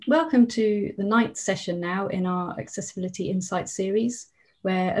Welcome to the ninth session now in our Accessibility Insights series,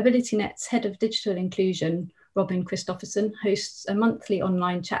 where AbilityNet's Head of Digital Inclusion, Robin Christopherson, hosts a monthly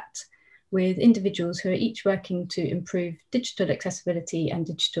online chat with individuals who are each working to improve digital accessibility and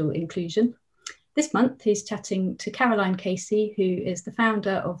digital inclusion. This month, he's chatting to Caroline Casey, who is the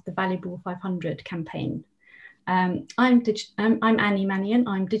founder of the Valuable 500 campaign. I'm Annie Mannion.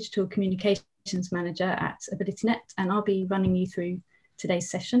 I'm Digital Communications Manager at AbilityNet, and I'll be running you through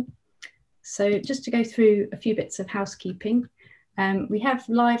today's session. So just to go through a few bits of housekeeping, we have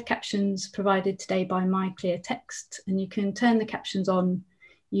live captions provided today by MyClearText, and you can turn the captions on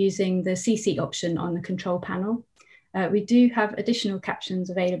using the CC option on the control panel. We do have additional captions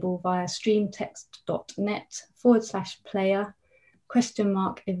available via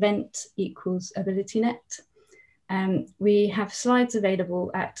streamtext.net/player?event equals AbilityNet. We have slides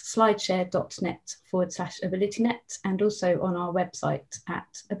available at slideshare.net/AbilityNet and also on our website at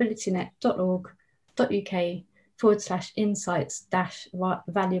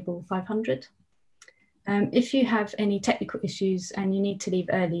abilitynet.org.uk/insights-valuable500. If you have any technical issues and you need to leave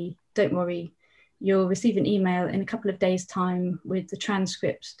early, don't worry. You'll receive an email in a couple of days' time with the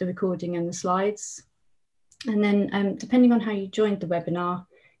transcript, the recording and the slides. And then depending on how you joined the webinar,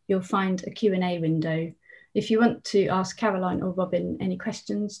 you'll find a Q&A window. If you want to ask Caroline or Robin any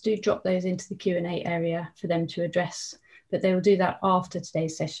questions, do drop those into the Q&A area for them to address, but they will do that after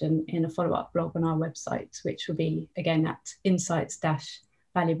today's session in a follow-up blog on our website, which will be again at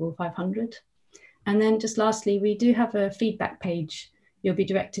insights-valuable500. And then just lastly, we do have a feedback page you'll be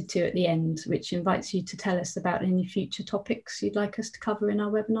directed to at the end, which invites you to tell us about any future topics you'd like us to cover in our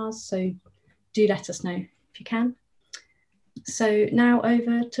webinars. So do let us know if you can. So now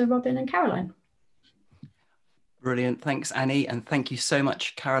over to Robin and Caroline. Brilliant. Thanks, Annie. And thank you so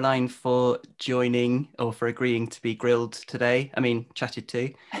much, Caroline, for joining or for agreeing to be grilled today. I mean, chatted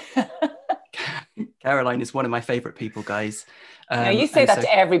to. Caroline is one of my favorite people, guys. You say that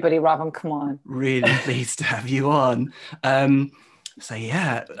to everybody, Robin, come on. Really pleased to have you on. So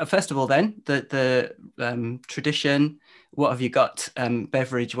yeah, first of all then, the tradition, what have you got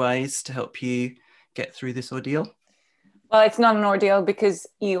beverage-wise to help you get through this ordeal? Well, it's not an ordeal because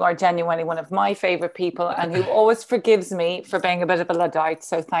you are genuinely one of my favorite people and who always forgives me for being a bit of a Luddite.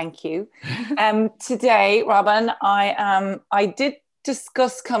 So thank you. Today, Robin, I did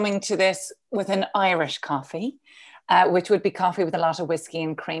discuss coming to this with an Irish coffee, which would be coffee with a lot of whiskey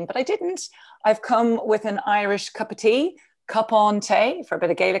and cream, but I didn't. I've come with an Irish cup of tea, cup on tea, for a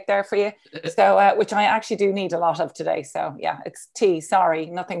bit of Gaelic there for you. So, which I actually do need a lot of today. So yeah, it's tea. Sorry,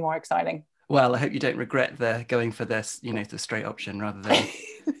 nothing more exciting. Well, I hope you don't regret going for this, the straight option rather than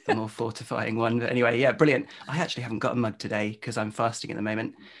the more fortifying one. But anyway, yeah, brilliant. I actually haven't got a mug today because I'm fasting at the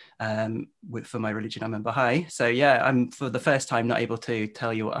moment. For my religion, I'm a Baha'i. So yeah, I'm for the first time not able to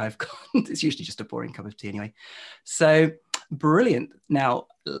tell you what I've got. It's usually just a boring cup of tea anyway. So brilliant. Now,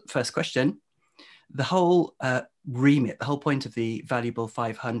 first question. The whole remit, the whole point of the Valuable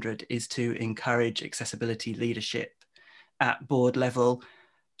 500 is to encourage accessibility leadership at board level.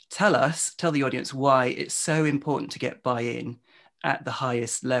 Tell the audience why it's so important to get buy-in at the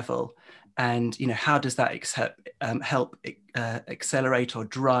highest level, and how does that help accelerate or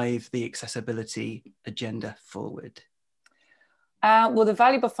drive the accessibility agenda forward? Well, the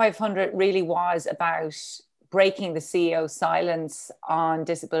Valuable 500 really was about breaking the CEO silence on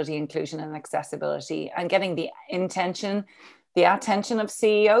disability inclusion and accessibility and getting the attention of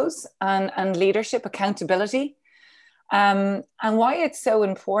CEOs and leadership accountability. And why it's so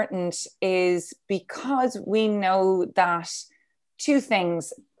important is because we know that two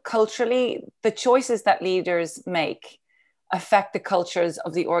things: culturally, the choices that leaders make affect the cultures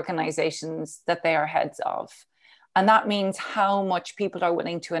of the organizations that they are heads of. And that means how much people are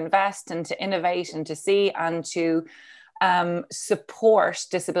willing to invest and to innovate and to see and to support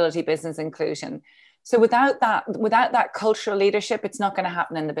disability business inclusion. So without that cultural leadership, it's not going to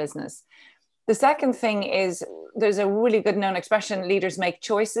happen in the business. The second thing is there's a really good known expression: leaders make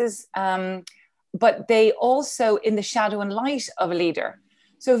choices, but they also in the shadow and light of a leader.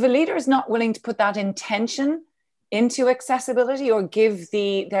 So if a leader is not willing to put that intention into accessibility or give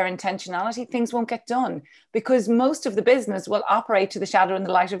their intentionality, things won't get done, because most of the business will operate to the shadow and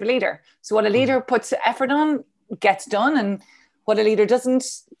the light of a leader. So what a leader puts effort on gets done, and what a leader doesn't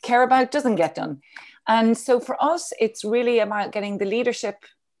care about doesn't get done. And so for us, it's really about getting the leadership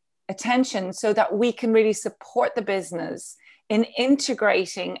attention so that we can really support the business in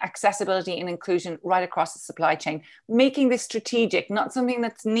integrating accessibility and inclusion right across the supply chain, making this strategic, not something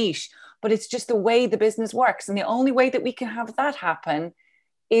that's niche, but it's just the way the business works. And the only way that we can have that happen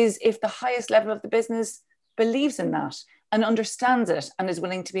is if the highest level of the business believes in that and understands it and is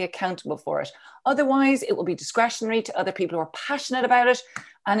willing to be accountable for it. Otherwise, it will be discretionary to other people who are passionate about it,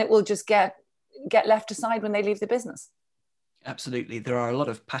 and it will just get left aside when they leave the business. Absolutely. There are a lot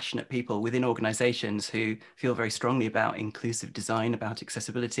of passionate people within organizations who feel very strongly about inclusive design, about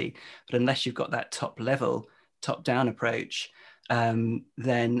accessibility. But unless you've got that top level, top down approach,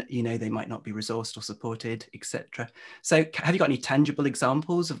 then, you know, they might not be resourced or supported, etc. So have you got any tangible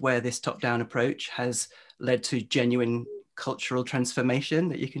examples of where this top down approach has led to genuine cultural transformation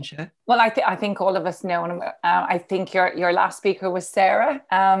that you can share? Well, I think all of us know, and I think your last speaker was Sarah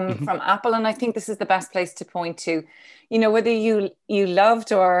from Apple, and I think this is the best place to point to, you know, whether you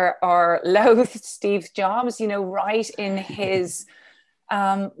loved or loathed Steve Jobs, you know, right in his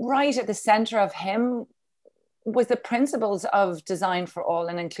right at the center of him was the principles of design for all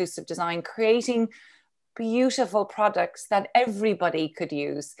and inclusive design, creating beautiful products that everybody could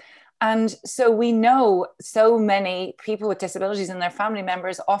use. And so we know so many people with disabilities and their family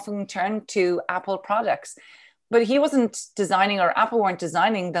members often turn to Apple products, but he wasn't designing, or Apple weren't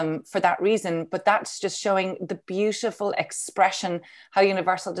designing them for that reason, but that's just showing the beautiful expression, how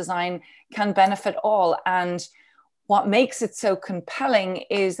universal design can benefit all. And what makes it so compelling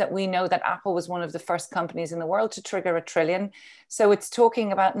is that we know that Apple was one of the first companies in the world to trigger $1 trillion. So it's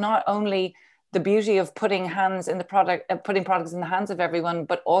talking about not only the beauty of putting products in the hands of everyone,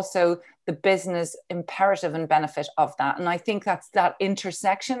 but also the business imperative and benefit of that. And I think that's that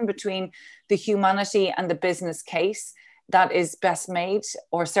intersection between the humanity and the business case that is best made,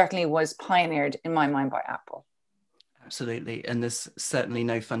 or certainly was pioneered in my mind, by Apple. Absolutely. And there's certainly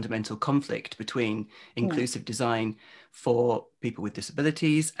no fundamental conflict between inclusive design for people with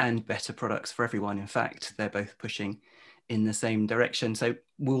disabilities and better products for everyone. In fact, they're both pushing in the same direction. So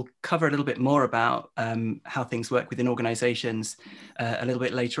we'll cover a little bit more about how things work within organizations a little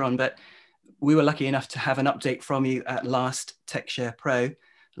bit later on. But we were lucky enough to have an update from you at last TechShare Pro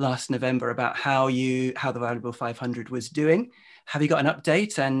last November about how the Valuable 500 was doing. Have you got an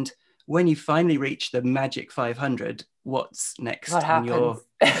update? And when you finally reach the magic 500, what's next on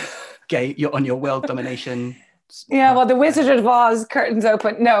your world domination? Yeah, well, the Wizard of Oz, curtains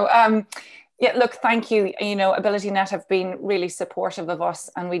open. No, yeah, look, thank you. You know, AbilityNet have been really supportive of us,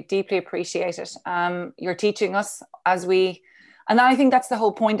 and we deeply appreciate it. You're teaching us and I think that's the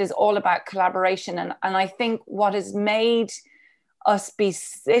whole point, is all about collaboration. And I think what has made us be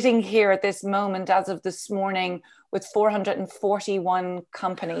sitting here at this moment, as of this morning, with 441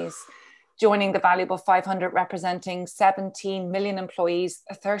 companies joining the Valuable 500, representing 17 million employees,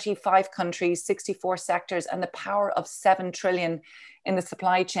 35 countries, 64 sectors, and the power of 7 trillion in the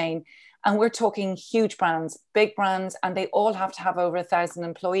supply chain. And we're talking huge brands, big brands, and they all have to have over 1,000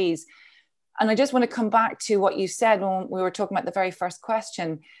 employees. And I just want to come back to what you said when we were talking about the very first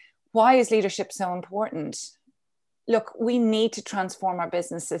question. Why is leadership so important? Look, we need to transform our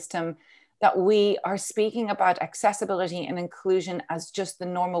business system, that we are speaking about accessibility and inclusion as just the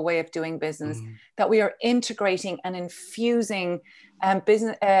normal way of doing business, that we are integrating and infusing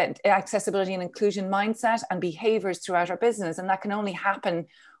business accessibility and inclusion mindset and behaviors throughout our business. And that can only happen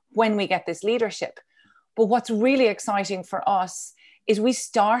when we get this leadership. But what's really exciting for us is we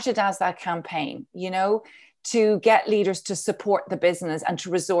started as that campaign, you know, to get leaders to support the business and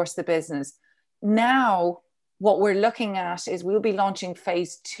to resource the business. Now, what we're looking at is we'll be launching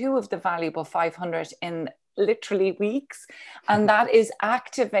phase 2 of the Valuable 500 in literally weeks. And that is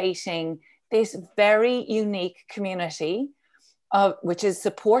activating this very unique community, which is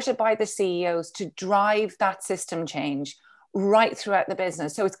supported by the CEOs, to drive that system change right throughout the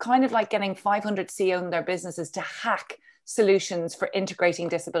business. So it's kind of like getting 500 CEOs in their businesses to hack solutions for integrating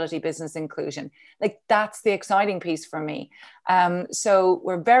disability business inclusion. Like, that's the exciting piece for me. So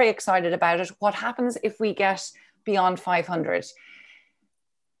we're very excited about it. What happens if we get beyond 500?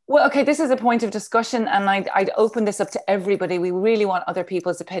 Well, okay, this is a point of discussion, and I'd open this up to everybody. We really want other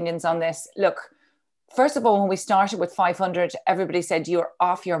people's opinions on this. Look, first of all, when we started with 500, everybody said, you're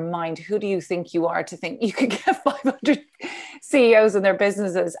off your mind. Who do you think you are to think you could get 500 CEOs in their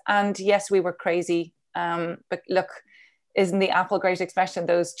businesses? And yes, we were crazy. But look, isn't the Apple great expression?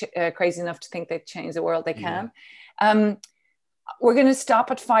 Those crazy enough to think they've changed the world, they can. We're going to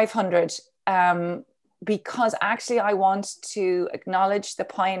stop at 500 because actually I want to acknowledge the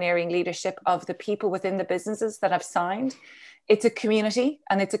pioneering leadership of the people within the businesses that have signed. It's a community,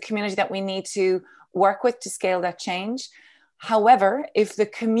 and it's a community that we need to work with to scale that change. However, if the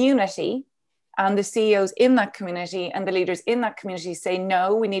community and the CEOs in that community and the leaders in that community say,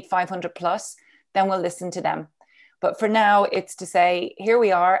 no, we need 500 plus, then we'll listen to them. But for now, it's to say, here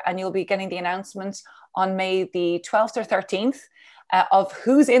we are, and you'll be getting the announcement on May the 12th or 13th of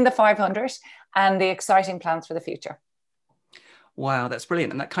who's in the 500 and the exciting plans for the future. Wow, that's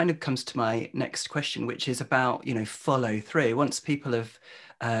brilliant. And that kind of comes to my next question, which is about, follow through. Once people have,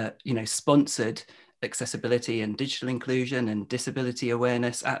 sponsored accessibility and digital inclusion and disability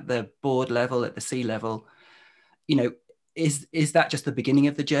awareness at the board level, at the C level, is that just the beginning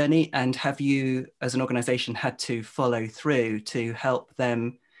of the journey? And have you, as an organization, had to follow through to help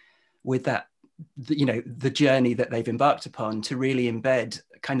them with that, the journey that they've embarked upon, to really embed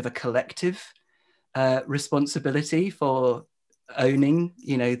kind of a collective responsibility for owning,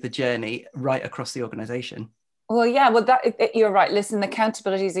 the journey right across the organization? Well, yeah, well, you're right. Listen,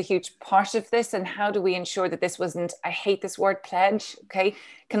 accountability is a huge part of this. And how do we ensure that this wasn't, I hate this word, pledge, okay?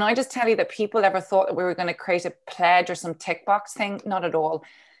 Can I just tell you that people ever thought that we were going to create a pledge or some tick box thing? Not at all.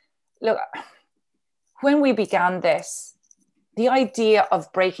 Look, when we began this, the idea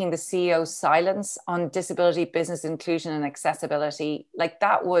of breaking the CEO's silence on disability, business inclusion and accessibility, like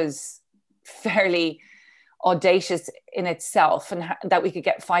that was fairly audacious in itself, and that we could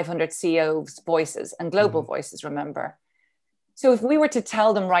get 500 CEOs' voices and global voices, remember. So if we were to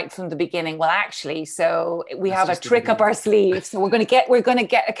tell them right from the beginning, well, actually, so we have a trick up our sleeve, so we're going to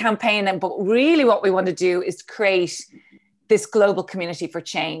get a campaign, but really what we want to do is create this global community for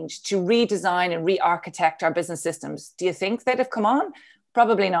change, to redesign and re-architect our business systems. Do you think they'd have come on?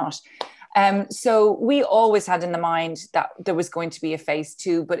 Probably not. So we always had in the mind that there was going to be a phase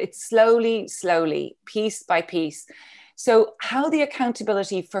 2, but it's slowly, piece by piece. So how the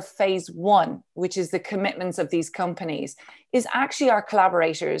accountability for phase 1, which is the commitments of these companies, is actually our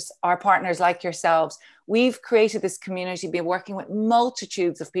collaborators, our partners like yourselves. We've created this community, been working with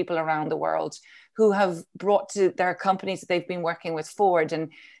multitudes of people around the world who have brought to their companies that they've been working with forward. And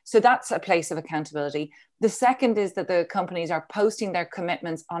so that's a place of accountability. The second is that the companies are posting their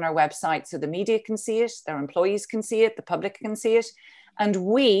commitments on our website so the media can see it, their employees can see it, the public can see it. And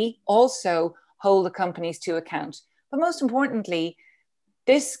we also hold the companies to account. But most importantly,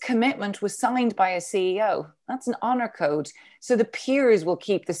 this commitment was signed by a CEO. That's an honor code. So the peers will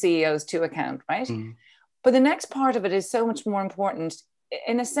keep the CEOs to account, right? But the next part of it is so much more important.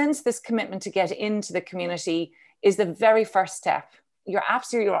 In a sense, this commitment to get into the community is the very first step. You're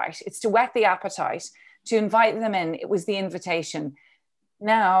absolutely right. It's to whet the appetite, to invite them in. It was the invitation.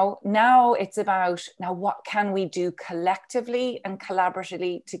 Now it's about, now what can we do collectively and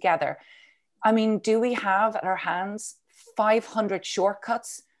collaboratively together? I mean, do we have at our hands 500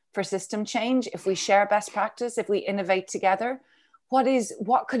 shortcuts for system change if we share best practice, if we innovate together?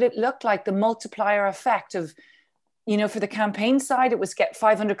 What could it look like, the multiplier effect of, for the campaign side, it was get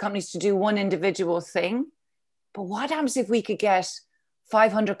 500 companies to do one individual thing. But what happens if we could get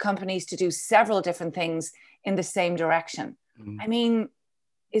 500 companies to do several different things in the same direction? I mean,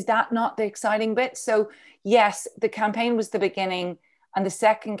 is that not the exciting bit? So yes, the campaign was the beginning, and the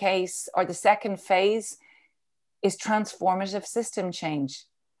second case, or the second phase, is transformative system change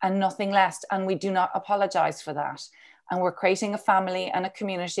and nothing less. And we do not apologize for that. And we're creating a family and a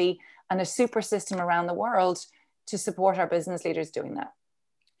community and a super system around the world to support our business leaders doing that.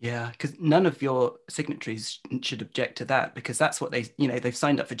 Yeah, because none of your signatories should object to that, because that's what they've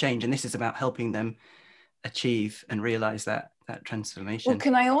signed up for change, and this is about helping them achieve and realize that transformation. Well,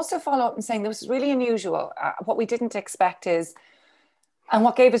 can I also follow up and saying this was really unusual? What we didn't expect is, and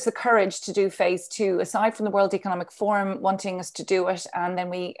what gave us the courage to do phase 2, aside from the World Economic Forum wanting us to do it, and then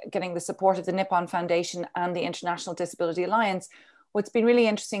we getting the support of the Nippon Foundation and the International Disability Alliance, what's been really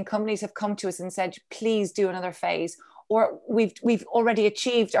interesting, companies have come to us and said, please do another phase, or we've already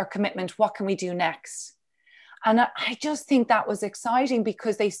achieved our commitment, what can we do next? And I just think that was exciting,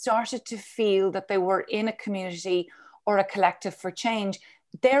 because they started to feel that they were in a community or a collective for change.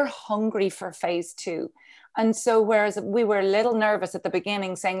 They're hungry for phase 2. And so whereas we were a little nervous at the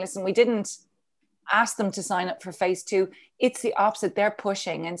beginning saying, listen, we didn't ask them to sign up for phase 2, it's the opposite. They're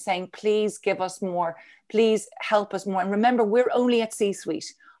pushing and saying, please give us more, please help us more. And remember, we're only at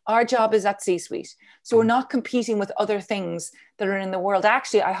C-suite. Our job is at C-suite. So we're not competing with other things that are in the world.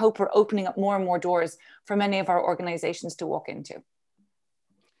 Actually, I hope we're opening up more and more doors for many of our organizations to walk into.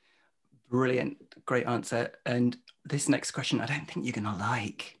 Brilliant. Great answer. And this next question, I don't think you're going to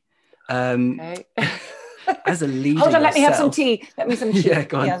like. Okay. As a leader Hold on, yourself, let me have some tea. Let me some tea. Yeah,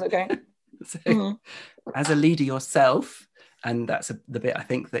 go on. Yeah, okay. So, as a leader yourself, and that's the bit I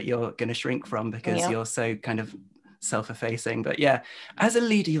think that you're going to shrink from, because you're so kind of self-effacing. But yeah, as a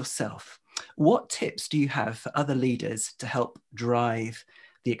leader yourself, what tips do you have for other leaders to help drive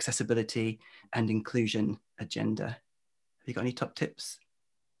the accessibility and inclusion agenda? Have you got any top tips?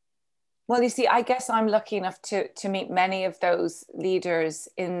 Well, you see, I guess I'm lucky enough to meet many of those leaders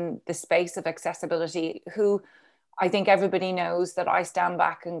in the space of accessibility who I think everybody knows that I stand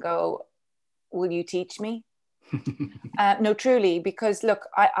back and go, will you teach me? No, truly, because look,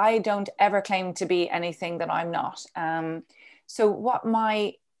 I don't ever claim to be anything that I'm not. So what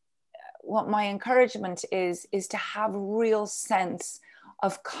my encouragement is to have real sense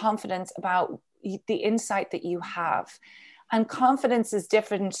of confidence about the insight that you have. And confidence is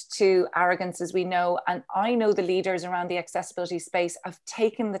different to arrogance, as we know. And I know the leaders around the accessibility space have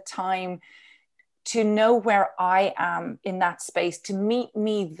taken the time to know where I am in that space, to meet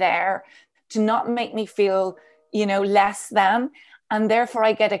me there, to not make me feel, less than. And therefore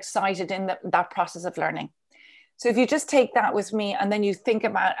I get excited in that process of learning. So if you just take that with me and then you think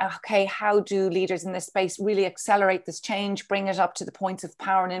about, okay, how do leaders in this space really accelerate this change, bring it up to the points of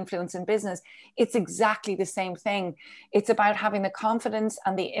power and influence in business? It's exactly the same thing. It's about having the confidence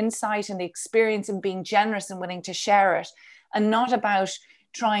and the insight and the experience and being generous and willing to share it, and not about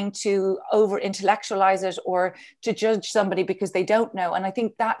trying to over intellectualize it or to judge somebody because they don't know. And I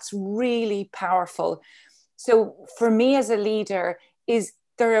think that's really powerful. So for me as a leader,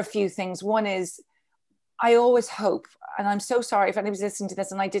 there are a few things. One is, I always hope, and I'm so sorry if anybody's listening to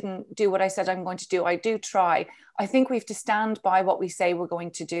this and I didn't do what I said I'm going to do. I do try. I think we have to stand by what we say we're going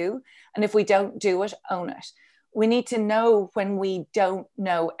to do. And if we don't do it, own it. We need to know when we don't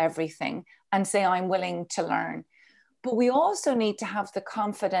know everything and say, I'm willing to learn. But we also need to have the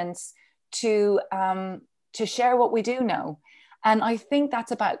confidence to share what we do know. And I think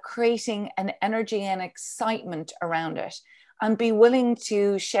that's about creating an energy and excitement around it, and be willing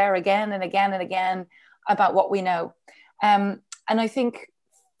to share again and again and again about what we know. And I think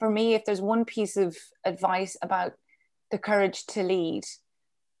for me, if there's one piece of advice about the courage to lead,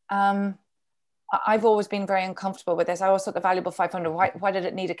 I've always been very uncomfortable with this. I always thought the Valuable 500, why did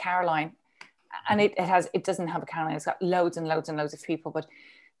it need a Caroline? And it doesn't have a Caroline. It's got loads and loads and loads of people, but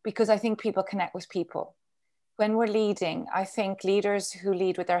because I think people connect with people. When we're leading, I think leaders who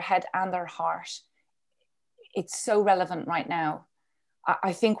lead with their head and their heart, it's so relevant right now.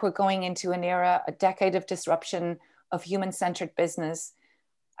 I think we're going into an era, a decade of disruption, of human-centered business.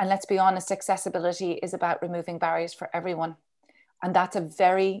 And let's be honest, accessibility is about removing barriers for everyone. And that's a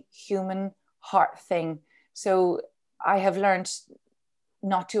very human heart thing. So I have learned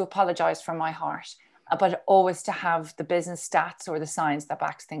not to apologize for my heart, but always to have the business stats or the science that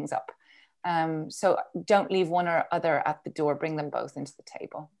backs things up. So don't leave one or other at the door, bring them both into the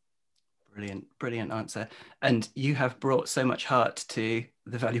table. Brilliant answer. And you have brought so much heart to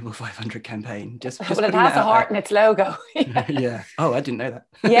the Valuable 500 campaign. Well, it has a heart in its logo. Yeah. Oh, I didn't know that.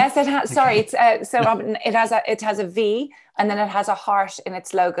 Yes, it has. Sorry, it's so Robin. It has a V, and then it has a heart in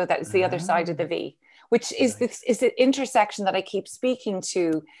its logo. That is the other side of the V, which is the intersection that I keep speaking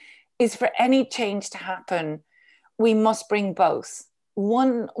to. Is for any change to happen, we must bring both.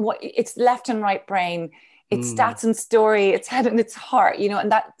 It's left and right brain. It's stats and story, it's head and it's heart, and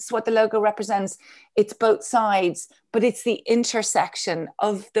that's what the logo represents. It's both sides, but it's the intersection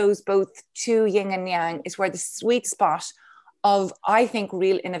of those both two yin and yang is where the sweet spot of, I think,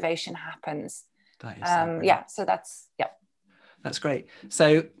 real innovation happens. That is so that's. That's great.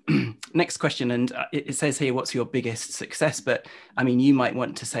 So next question, and it says here, what's your biggest success? But I mean, you might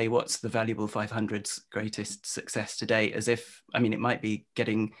want to say, what's the Valuable 500's greatest success today? As if, it might be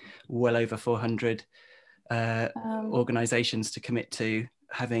getting well over 400 organizations to commit to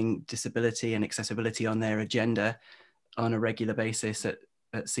having disability and accessibility on their agenda on a regular basis at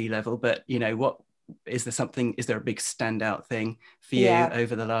C-level. But, what is there a big standout thing for you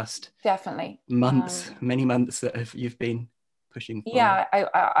over the last months, many months that you've been pushing for? Yeah,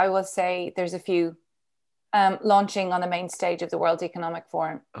 I will say there's a few. Launching on the main stage of the World Economic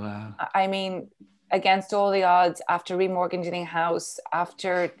Forum. Wow. Against all the odds, after remortgaging the house,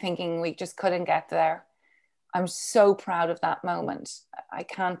 after thinking we just couldn't get there, I'm so proud of that moment. I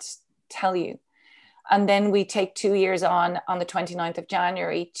can't tell you. And then we take 2 years on the 29th of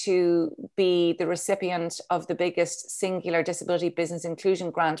January to be the recipient of the biggest singular disability business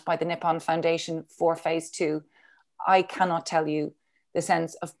inclusion grant by the Nippon Foundation for phase 2. I cannot tell you the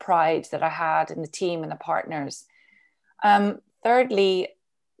sense of pride that I had in the team and the partners. Thirdly,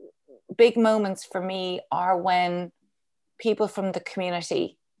 big moments for me are when people from the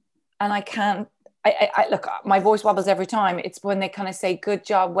community, and I look, my voice wobbles every time. It's when they kind of say, good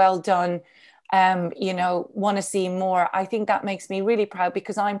job, well done, want to see more. I think that makes me really proud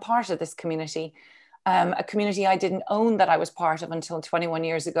because I'm part of this community, a community I didn't own that I was part of until 21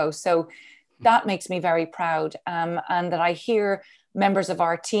 years ago. So that makes me very proud, and that I hear members of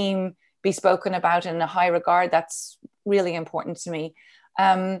our team be spoken about in a high regard. That's really important to me.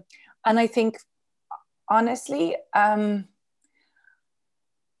 And I think, honestly, I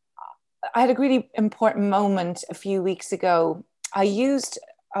had a really important moment a few weeks ago. I used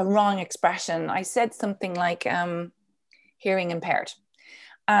a wrong expression. I said something like hearing impaired.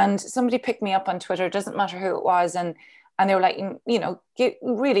 And somebody picked me up on Twitter, doesn't matter who it was, and they were like, you know,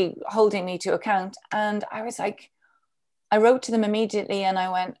 really holding me to account. And I was like, I wrote to them immediately and I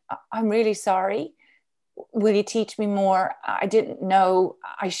went, I'm really sorry. Will you teach me more? I didn't know.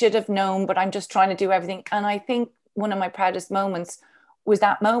 I should have known, but I'm just trying to do everything. And I think one of my proudest moments was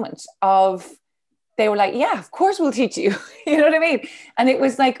that moment of, they were like, yeah, of course we'll teach you. You know what I mean? And it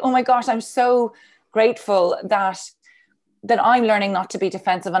was like, oh my gosh, I'm so grateful that I'm learning not to be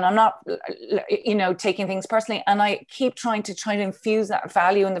defensive, and I'm not, you know, taking things personally. And I keep trying to infuse that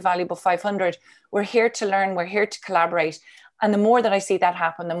value in the Valuable 500. We're here to learn. We're here to collaborate. And the more that I see that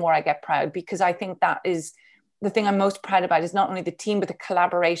happen, the more I get proud, because I think that is the thing I'm most proud about, is not only the team, but the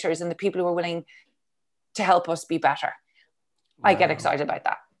collaborators and the people who are willing to help us be better. Wow. I get excited about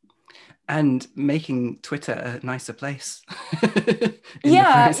that. And making Twitter a nicer place.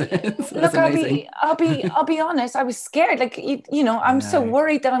 Yeah, look, I'll be honest. I was scared. Like, you know, I'm so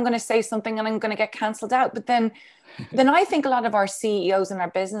worried that I'm going to say something and I'm going to get cancelled out. But then I think a lot of our CEOs and our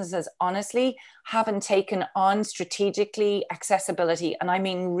businesses, honestly, haven't taken on strategically accessibility, and I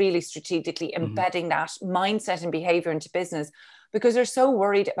mean really strategically embedding that mindset and behavior into business, because they're so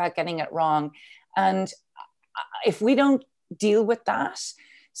worried about getting it wrong. And if we don't deal with that,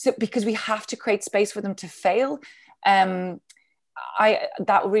 so because we have to create space for them to fail, that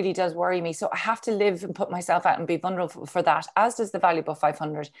really does worry me. So I have to live and put myself out and be vulnerable for that, as does the Valuable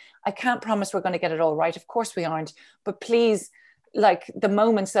 500. I can't promise we're going to get it all right. Of course we aren't. But please, like, the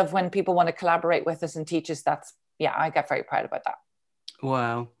moments of when people want to collaborate with us and teach us, I get very proud about that.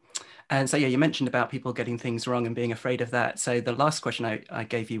 Wow. And so, yeah, you mentioned about people getting things wrong and being afraid of that. So the last question I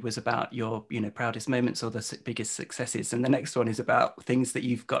gave you was about your, you know, proudest moments or the biggest successes. And the next one is about things that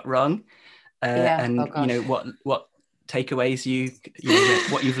you've got wrong. And, you know, what takeaways you know,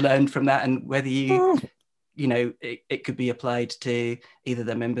 what you've learned from that, and whether you know, it could be applied to either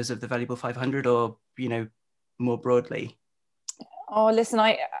the members of the Valuable 500 or, you know, more broadly. Oh, listen,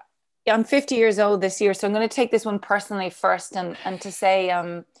 I'm 50 years old this year, so I'm going to take this one personally first, and to say,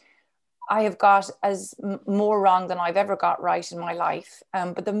 I have got more wrong than I've ever got right in my life.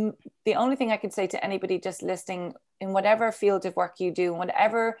 But the only thing I could say to anybody just listening, in whatever field of work you do,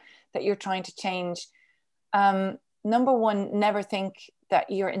 whatever that you're trying to change, number one, never think that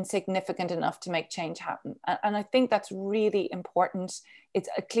you're insignificant enough to make change happen. And I think that's really important. It's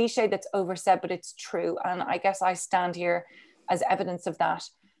a cliche that's oversaid, but it's true. And I guess I stand here as evidence of that.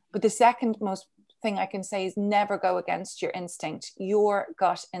 But the second most thing I can say is never go against your instinct, your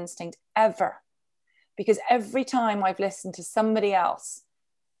gut instinct, ever. Because every time I've listened to somebody else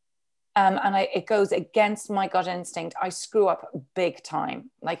and it goes against my gut instinct, I screw up big time,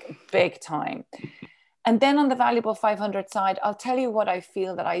 like big time. And then on the Valuable 500 side, I'll tell you what I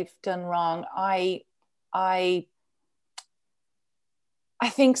feel that I've done wrong. I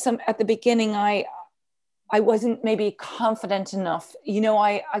think at the beginning, I wasn't maybe confident enough. You know,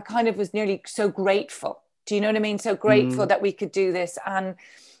 I kind of was nearly so grateful. Do you know what I mean? So grateful that we could do this. And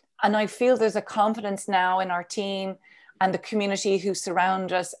I feel there's a confidence now in our team and the community who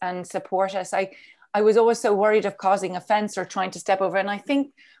surround us and support us. I was always so worried of causing offense or trying to step over. And I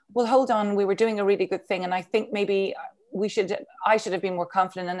think, well, hold on, we were doing a really good thing. And I think maybe I should have been more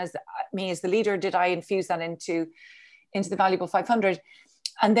confident. And as the leader, did I infuse that into the Valuable 500?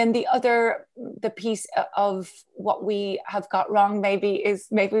 And then the piece of what we have got wrong maybe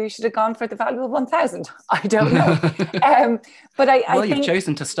we should have gone for the Valuable 1000. I don't know. But I think you've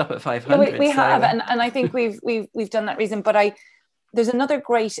chosen to stop at 500. We have, and I think we've done that reason. But there's another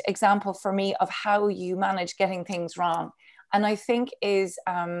great example for me of how you manage getting things wrong. And I think is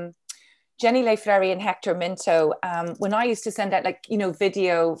Jenny Leigh-Fleury and Hector Minto. When I used to send out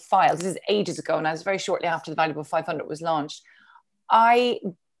video files, this is ages ago, and I was very shortly after the Valuable 500 was launched. I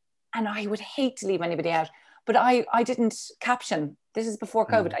would hate to leave anybody out, but I didn't caption. This is before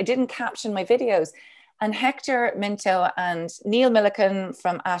COVID. I didn't caption my videos. And Hector Minto and Neil Milliken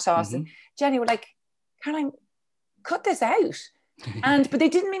from Atos and Jenny were like, Caroline, cut this out. But they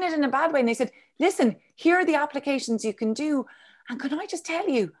didn't mean it in a bad way. And they said, listen, here are the applications you can do. And can I just tell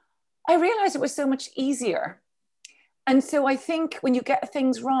you, I realized it was so much easier. And so I think when you get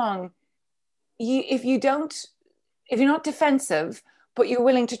things wrong, if you're not defensive, but you're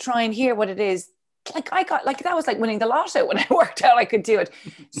willing to try and hear what it is, that was like winning the lotto when I worked out I could do it.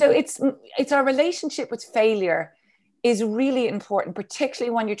 So it's our relationship with failure is really important,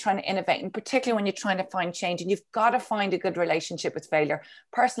 particularly when you're trying to innovate and particularly when you're trying to find change. And you've got to find a good relationship with failure,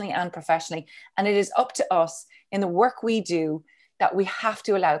 personally and professionally. And it is up to us in the work we do that we have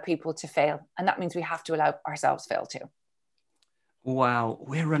to allow people to fail. And that means we have to allow ourselves fail too. Wow,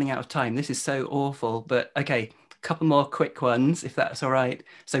 we're running out of time. This is so awful, but okay, a couple more quick ones, if that's all right.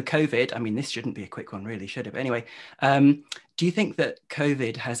 So COVID, I mean, this shouldn't be a quick one really, should it? But anyway, do you think that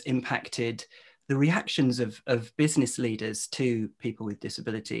COVID has impacted the reactions of business leaders to people with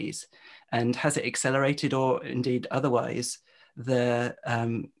disabilities? And has it accelerated or indeed otherwise the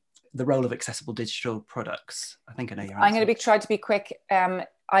role of accessible digital products? I think I know your answer. I'm going to try to be quick.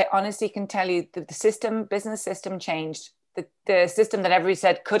 I honestly can tell you that the business system changed. The system that everybody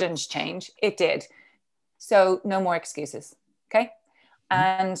said couldn't change, it did. So no more excuses, okay?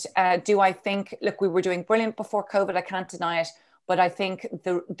 And do I think, look, we were doing brilliant before COVID, I can't deny it, but I think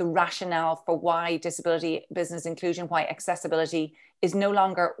the rationale for why disability, business inclusion, why accessibility is no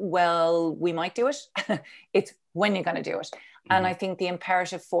longer, well, we might do it, it's when you're going to do it. And I think the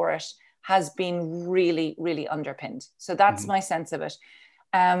imperative for it has been really, really underpinned. So that's my sense of it.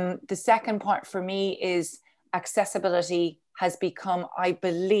 The second part for me is accessibility has become, I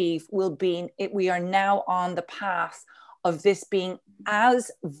believe, we are now on the path of this being as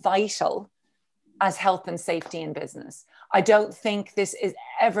vital as health and safety in business. I don't think this is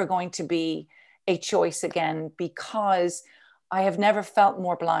ever going to be a choice again, because I have never felt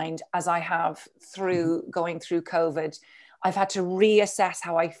more blind as I have through going through COVID. I've had to reassess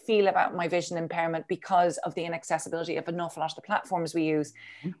how I feel about my vision impairment because of the inaccessibility of an awful lot of the platforms we use.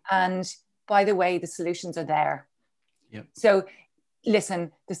 And by the way, the solutions are there. Yep. So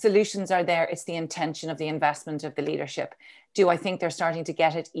listen, the solutions are there. It's the intention of the investment of the leadership. Do I think they're starting to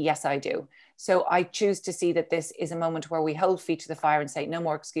get it? Yes, I do. So I choose to see that this is a moment where we hold feet to the fire and say, no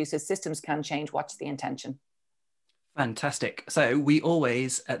more excuses. Systems can change. What's the intention? Fantastic. So we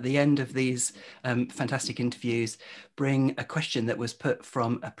always, at the end of these fantastic interviews, bring a question that was put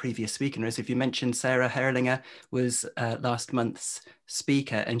from a previous speaker. As if you mentioned, Sarah Herrlinger was last month's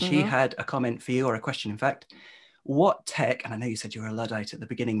speaker, and she had a comment for you, or a question, in fact. What tech, and I know you said you were a Luddite at the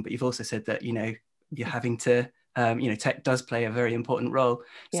beginning, but you've also said that, you know, you're having to, tech does play a very important role.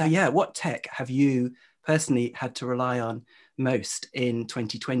 So yeah, what tech have you personally had to rely on most in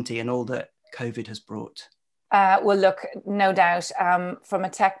 2020 and all that COVID has brought? Well, look, no doubt, from a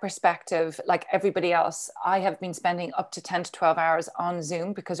tech perspective, like everybody else, I have been spending up to 10 to 12 hours on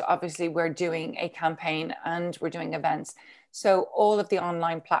Zoom, because obviously we're doing a campaign and we're doing events. So all of the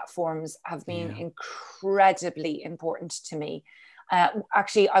online platforms have been incredibly important to me.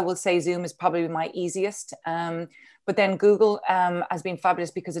 Actually, I will say Zoom is probably my easiest, but then Google has been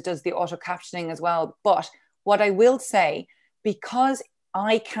fabulous because it does the auto captioning as well. But what I will say, because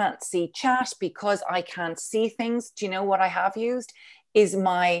I can't see chat, because I can't see things, do you know what I have used? Is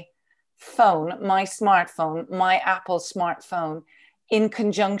my phone, my smartphone, my Apple smartphone, in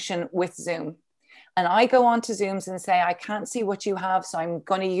conjunction with Zoom. And I go on to Zooms and say, I can't see what you have, so I'm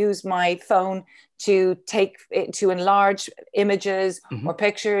going to use my phone to enlarge images or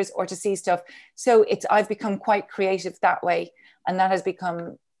pictures, or to see stuff. So I've become quite creative that way. And that has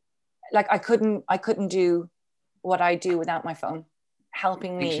become, like, I couldn't do what I do without my phone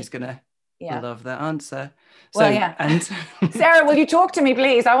helping me. She's gonna love that answer. So, and Sarah, will you talk to me,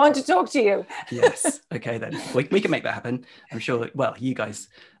 please? I want to talk to you. Yes. Okay, then we can make that happen. I'm sure. Well, you guys,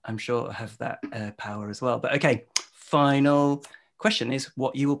 I'm sure, have that power as well. But okay, final question is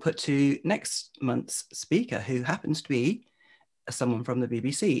what you will put to next month's speaker, who happens to be someone from the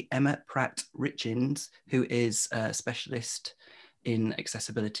BBC, Emma Pratt-Richins, who is a specialist in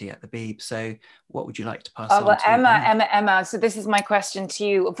accessibility at the Beeb. So what would you like to pass on to Emma, so this is my question to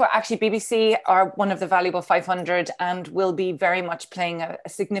you. For actually, BBC are one of the valuable 500 and will be very much playing a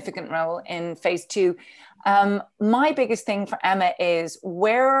significant role in phase 2. My biggest thing for Emma is,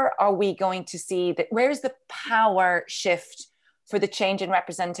 where are we going to see that? Where's the power shift for the change in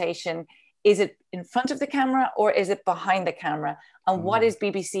representation? Is it in front of the camera or is it behind the camera? And what is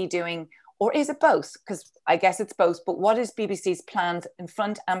BBC doing? Or is it both? Because I guess it's both, but what is BBC's plans in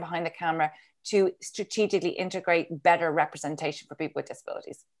front and behind the camera to strategically integrate better representation for people with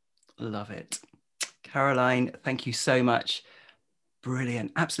disabilities? Love it. Caroline, thank you so much.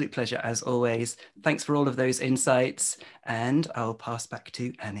 Brilliant. Absolute pleasure as always. Thanks for all of those insights. And I'll pass back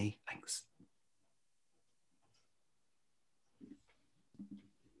to Annie. Thanks.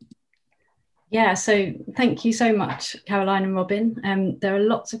 Yeah, so thank you so much, Caroline and Robin. There are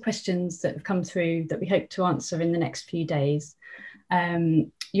lots of questions that have come through that we hope to answer in the next few days.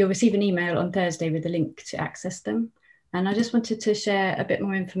 You'll receive an email on Thursday with a link to access them. And I just wanted to share a bit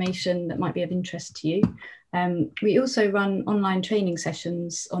more information that might be of interest to you. We also run online training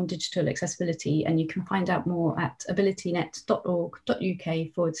sessions on digital accessibility, and you can find out more at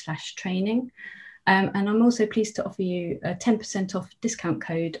abilitynet.org.uk/training. And I'm also pleased to offer you a 10% off discount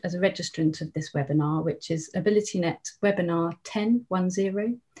code as a registrant of this webinar, which is AbilityNet Webinar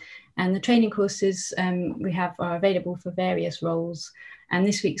 1010. And the training courses we have are available for various roles. And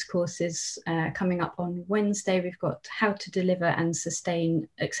this week's courses coming up on Wednesday, we've got How to Deliver and Sustain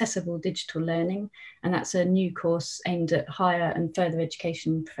Accessible Digital Learning. And that's a new course aimed at higher and further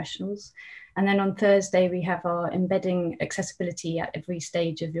education professionals. And then on Thursday, we have our Embedding Accessibility at Every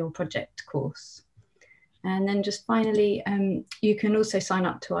Stage of Your Project course. And then just finally, you can also sign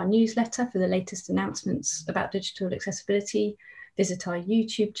up to our newsletter for the latest announcements about digital accessibility, visit our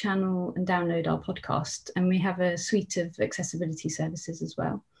YouTube channel and download our podcast. And we have a suite of accessibility services as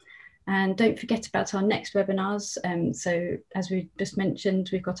well. And don't forget about our next webinars. So as we just mentioned,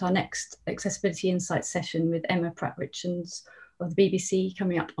 we've got our next Accessibility Insights session with Emma Pratt-Richards of the BBC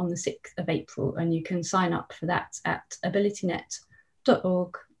coming up on the 6th of April. And you can sign up for that at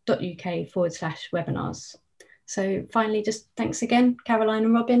abilitynet.org.uk/webinars. So finally, just thanks again, Caroline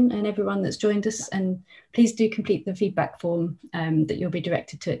and Robin and everyone that's joined us. And please do complete the feedback form that you'll be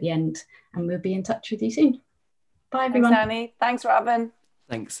directed to at the end. And we'll be in touch with you soon. Bye, everyone. Thanks, Annie. Thanks, Robin.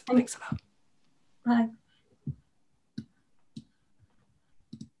 Thanks a lot. Bye.